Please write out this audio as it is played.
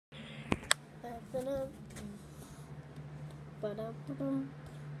Oh,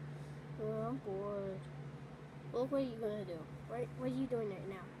 I'm bored. Well, what are you gonna do? What are you doing right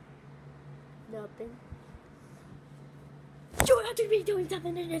now? Nothing. You have to be doing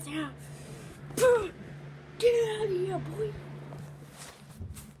something in this house. Get out of here, boy.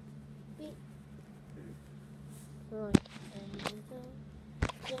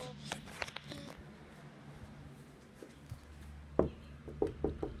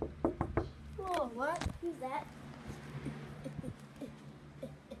 Oh, what? Who's that?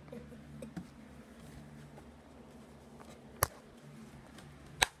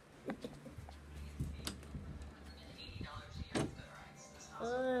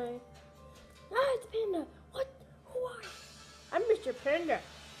 Hi. Ah, it's Panda. What? Who are you? I'm Mr. Panda.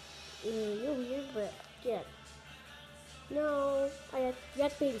 You're weird, but yeah. No, you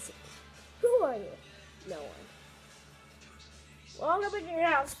have to babysit. Who are you? No one. Well, I'll come in your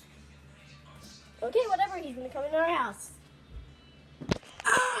house. Okay, whatever. He's gonna come in our house.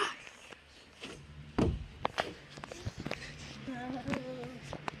 Ah!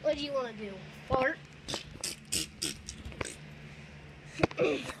 What do you want to do? Fart?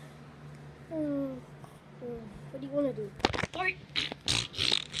 What do you want to do? Fart?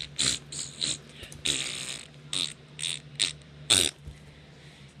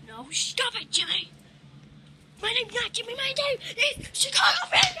 No, stop it, Jimmy! My name's not Jimmy, my name is Chicago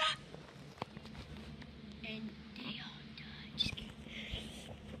Panda! And they all died. Just kidding.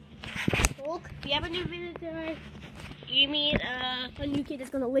 Look, we have a new visitor. You mean a new kid that's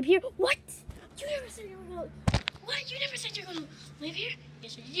gonna live here? What? You never said you were gonna. What? You never said you were gonna live here?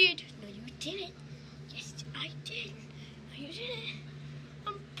 Yes, I did. No, you didn't. Yes, I did. No, you didn't.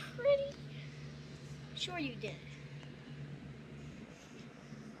 I'm pretty sure you did.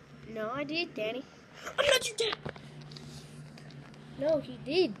 No, I did, Danny. I'm not your dad. No, he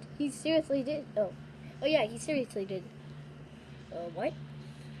did. He seriously did. Oh yeah, he seriously did. What?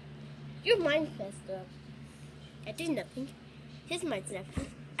 Your mind messed up. I did nothing. His mind's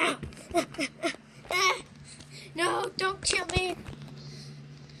nothing. Ow! No, don't kill me.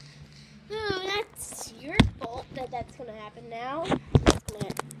 Oh, that's your fault that's gonna happen now.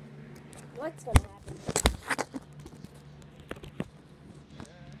 What's gonna happen?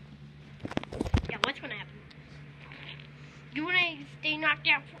 Yeah, what's gonna happen? You wanna stay knocked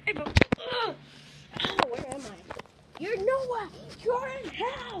out forever? Oh, where am I? You're nowhere. You're in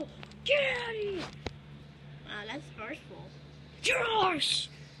hell. Get out of here. Wow, that's harshful. You're harsh.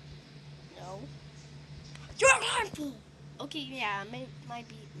 No. You're harmful. Okay, yeah, might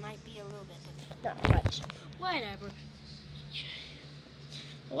be a little bit, but not much. Whatever.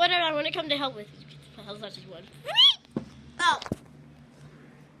 Whatever. I want to come to help with you. What the hell's that one? Oh.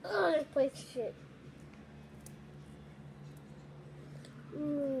 Oh, this place is shit.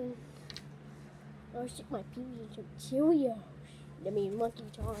 I'll stick my pee-pee in some Cheerios. I mean, Lucky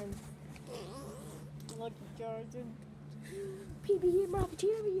Charms. Lucky Charms and pee-pee in my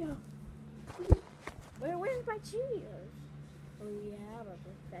Cheerios. Where's my Cheerios? Oh yeah, I'm a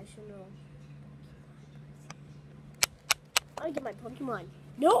professional. I get my Pokemon.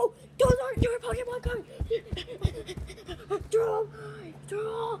 No! Those aren't your Pokemon cards!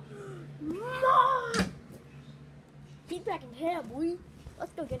 Throw mine! Feedback in hell, boy.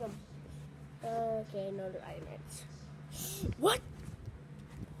 Let's go get them. Okay, another items. What?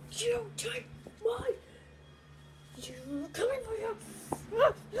 You take my... You coming for you?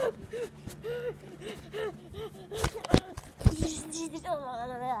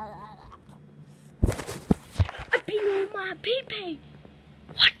 I peed on my pee-pee.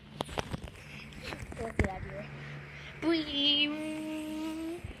 What? Let's get out of here.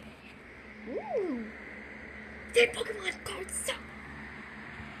 Ooh. Their Pokemon cards suck.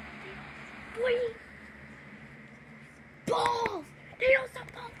 Boy. Balls. They don't suck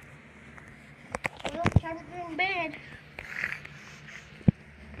balls. Well, kind of doing bad.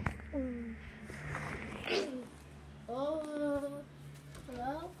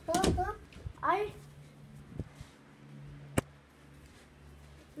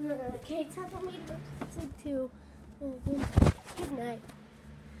 Okay, it's time for me to sleep too. Good night.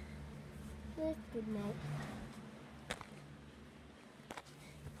 Good night.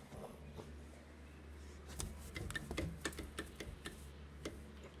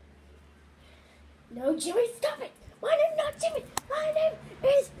 No, Jimmy, stop it! My name's not Jimmy! My name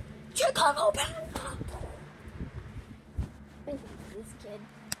is Chicago Panda! I hate this kid.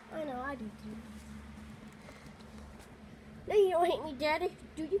 I know, I do too. No, you don't hate me, Daddy,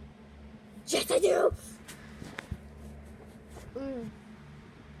 do you? Yes, I do!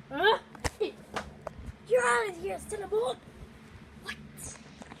 Huh? You're out of here, son of a... What?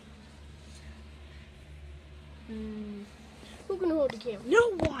 Who can hold the camera?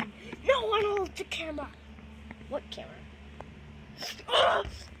 No one! No one holds the camera! What camera?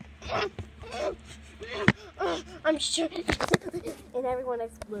 I'm sure. And everyone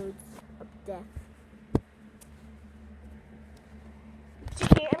explodes of death.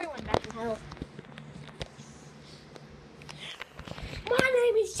 Okay, everyone back in hell. My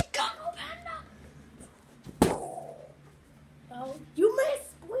name is Chicago Panda. Oh, you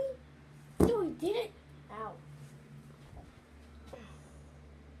missed, boy. No, you didn't. Ow.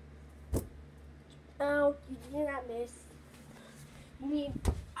 Oh, you did not miss. You mean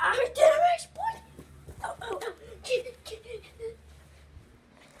I didn't miss, boy. Oh.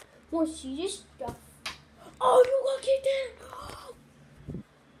 Want to see this stuff? Oh, you look at that.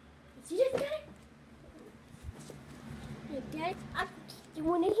 See this guy? Hey, Dad, I'll kick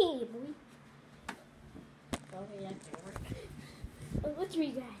you in the head, boy. Okay, that didn't work. Oh, let's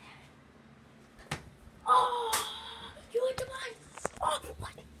read that. Oh, you hit the button. Oh,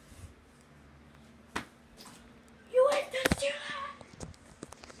 what? You hit the chair.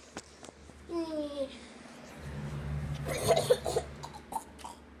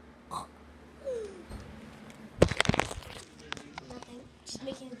 Nothing. Just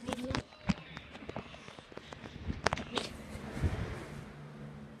making a video.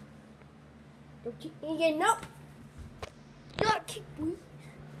 Don't kick me again. No. Don't kick me.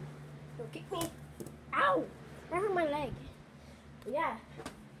 Don't kick me. Ow. That hurt my leg. Yeah.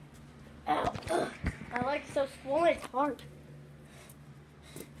 Ow. Ugh. My leg's so swollen, it's hard.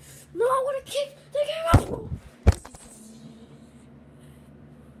 No, I want to kick the camera.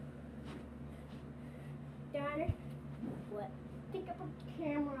 Daddy, what? Think about the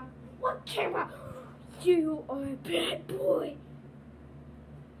camera. What camera? You are a bad boy.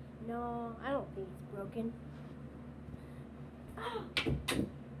 No, I don't think it's broken. Oh.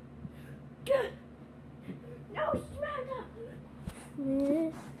 Good. No, smack up.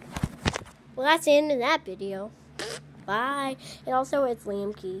 Well, that's the end of that video. Bye. And also, it's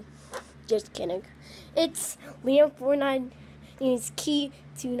Liam Key. Just kidding. It's Liam49. And it's Key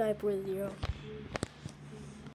 2940.